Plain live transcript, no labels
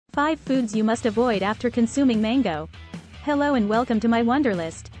5 foods you must avoid after consuming mango. Hello and welcome to my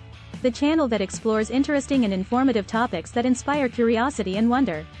Wonderlist, the channel that explores interesting and informative topics that inspire curiosity and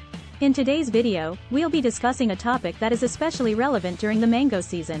wonder. In today's video, we'll be discussing a topic that is especially relevant during the mango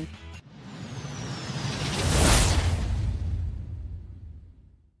season.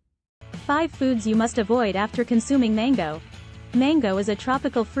 Five foods you must avoid after consuming mango. Mango is a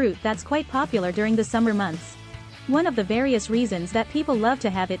tropical fruit that's quite popular during the summer months. One of the various reasons that people love to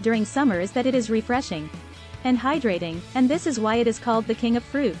have it during summer is that it is refreshing and hydrating, and this is why it is called the king of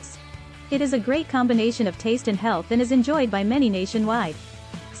fruits. It is a great combination of taste and health and is enjoyed by many nationwide.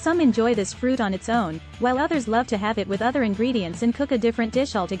 Some enjoy this fruit on its own, while others love to have it with other ingredients and cook a different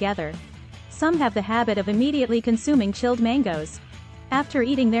dish altogether. Some have the habit of immediately consuming chilled mangoes after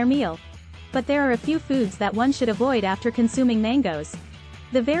eating their meal. But there are a few foods that one should avoid after consuming mangoes.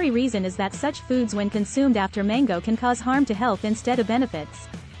 The very reason is that such foods when consumed after mango can cause harm to health instead of benefits.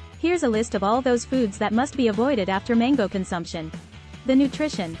 Here's a list of all those foods that must be avoided after mango consumption. The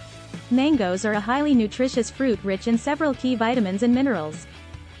nutrition. Mangoes are a highly nutritious fruit rich in several key vitamins and minerals.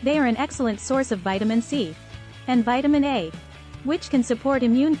 They are an excellent source of vitamin C and vitamin A, which can support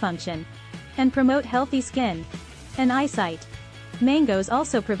immune function and promote healthy skin and eyesight. Mangoes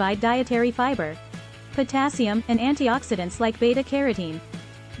also provide dietary fiber, potassium, and antioxidants like beta-carotene,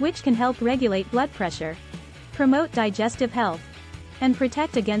 which can help regulate blood pressure, promote digestive health, and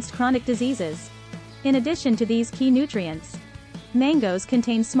protect against chronic diseases. In addition to these key nutrients, mangoes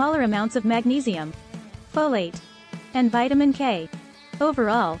contain smaller amounts of magnesium, folate, and vitamin K.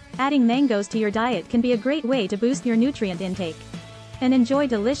 Overall, adding mangoes to your diet can be a great way to boost your nutrient intake and enjoy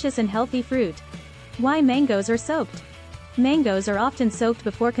delicious and healthy fruit. Why mangoes are soaked? Mangoes are often soaked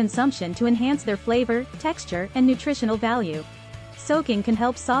before consumption to enhance their flavor, texture, and nutritional value. Soaking can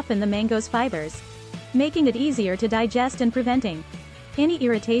help soften the mango's fibers, making it easier to digest and preventing any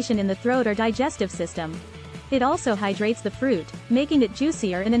irritation in the throat or digestive system. It also hydrates the fruit, making it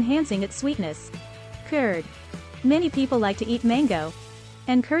juicier and enhancing its sweetness. Curd. Many people like to eat mango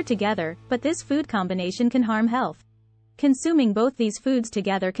and curd together, but this food combination can harm health. Consuming both these foods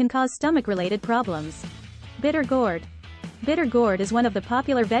together can cause stomach-related problems. Bitter gourd. Bitter gourd is one of the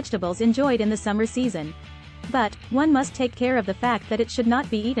popular vegetables enjoyed in the summer season. But, one must take care of the fact that it should not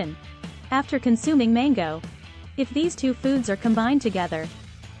be eaten after consuming mango. If these two foods are combined together,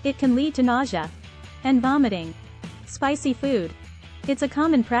 it can lead to nausea and vomiting. Spicy food. It's a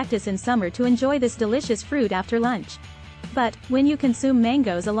common practice in summer to enjoy this delicious fruit after lunch. But, when you consume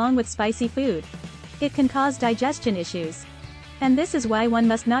mangoes along with spicy food, it can cause digestion issues. And this is why one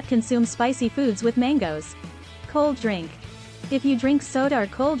must not consume spicy foods with mangoes. Cold drink. If you drink soda or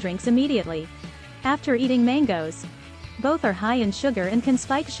cold drinks immediately after eating mangoes, both are high in sugar and can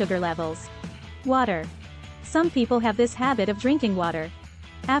spike sugar levels. Water. Some people have this habit of drinking water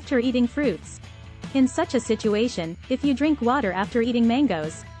after eating fruits. In such a situation, if you drink water after eating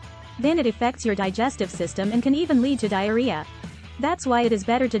mangoes, then it affects your digestive system and can even lead to diarrhea. That's why it is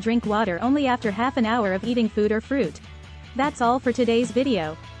better to drink water only after half an hour of eating food or fruit. That's all for today's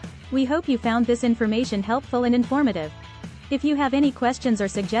video. We hope you found this information helpful and informative. If you have any questions or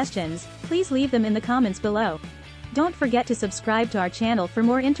suggestions, please leave them in the comments below. Don't forget to subscribe to our channel for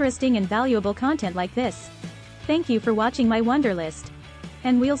more interesting and valuable content like this. Thank you for watching my Wonderlist.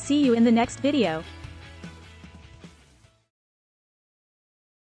 And we'll see you in the next video.